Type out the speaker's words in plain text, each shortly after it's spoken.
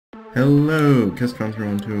Hello,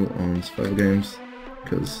 Castrounter12 on survival games,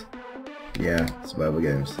 because, yeah, survival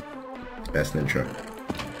games, best intro.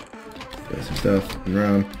 Got some stuff, and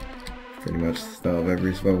run, pretty much the style of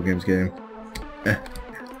every survival games game.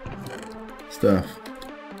 Stuff.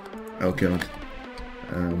 Oh god.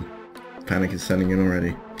 Panic is setting in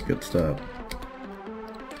already. Good start.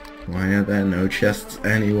 Why are there no chests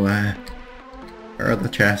anywhere? Where are the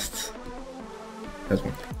chests? There's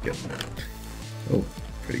one. Good. Oh.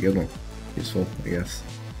 Pretty good one. Useful, I guess.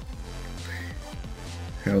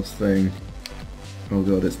 House thing. Oh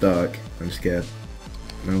god, it's dark. I'm scared.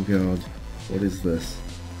 Oh god. What is this?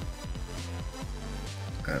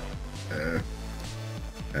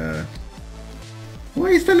 Why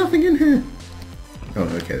is there nothing in here? Oh,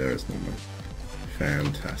 okay, there is no more.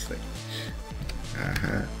 Fantastic.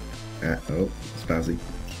 Oh, spazzy.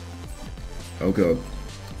 Oh god.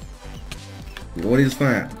 What is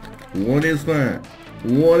that? What is that?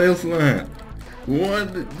 What is that?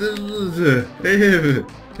 What?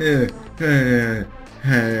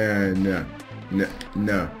 No. No.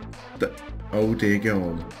 No. Oh dear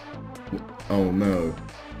god. Oh no.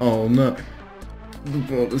 Oh no. The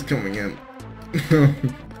bolt is coming in.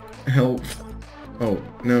 Help. Oh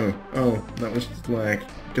no. Oh, that was just lag.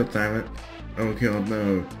 God damn it. Oh god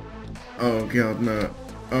no. Oh god no.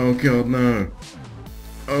 Oh god no.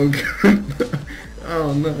 Oh god no.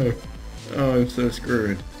 Oh no. Oh, I'm so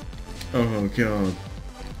screwed. Oh god.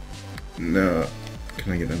 No.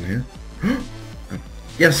 Can I get down here?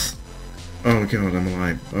 Yes! Oh god, I'm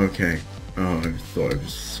alive. Okay. Oh, I thought I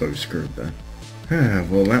was so screwed there.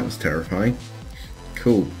 Well, that was terrifying.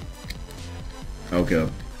 Cool. Oh god.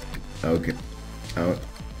 Okay. Oh.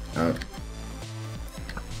 Oh.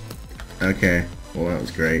 Okay. Well, that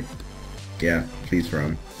was great. Yeah, please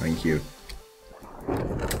run. Thank you.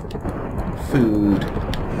 Food.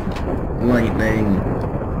 Lightning.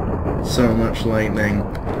 So much lightning.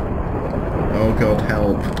 Oh god,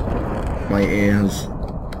 help. My ears.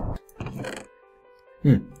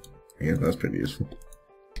 Yeah, that's pretty useful.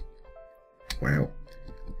 Wow.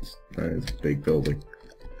 That is a big building.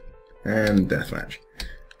 And deathmatch.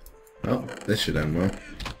 Oh, this should end well.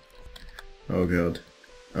 Oh god.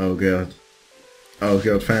 Oh god. Oh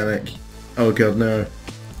god, panic. Oh god, no.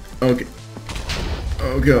 Okay.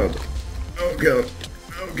 Oh god. Oh god.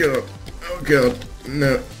 Oh god. Oh god.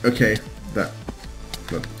 No. Okay.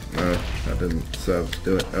 No, that didn't serve to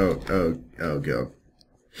do it. Oh god.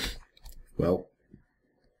 Well.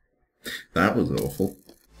 That was awful.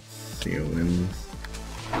 Seal wins.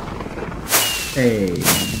 Hey.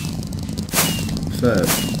 Third.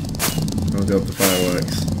 Oh god, the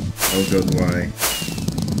fireworks. Oh god, why?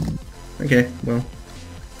 Okay, well.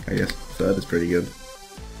 I guess third is pretty good.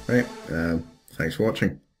 Right, thanks for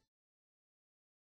watching.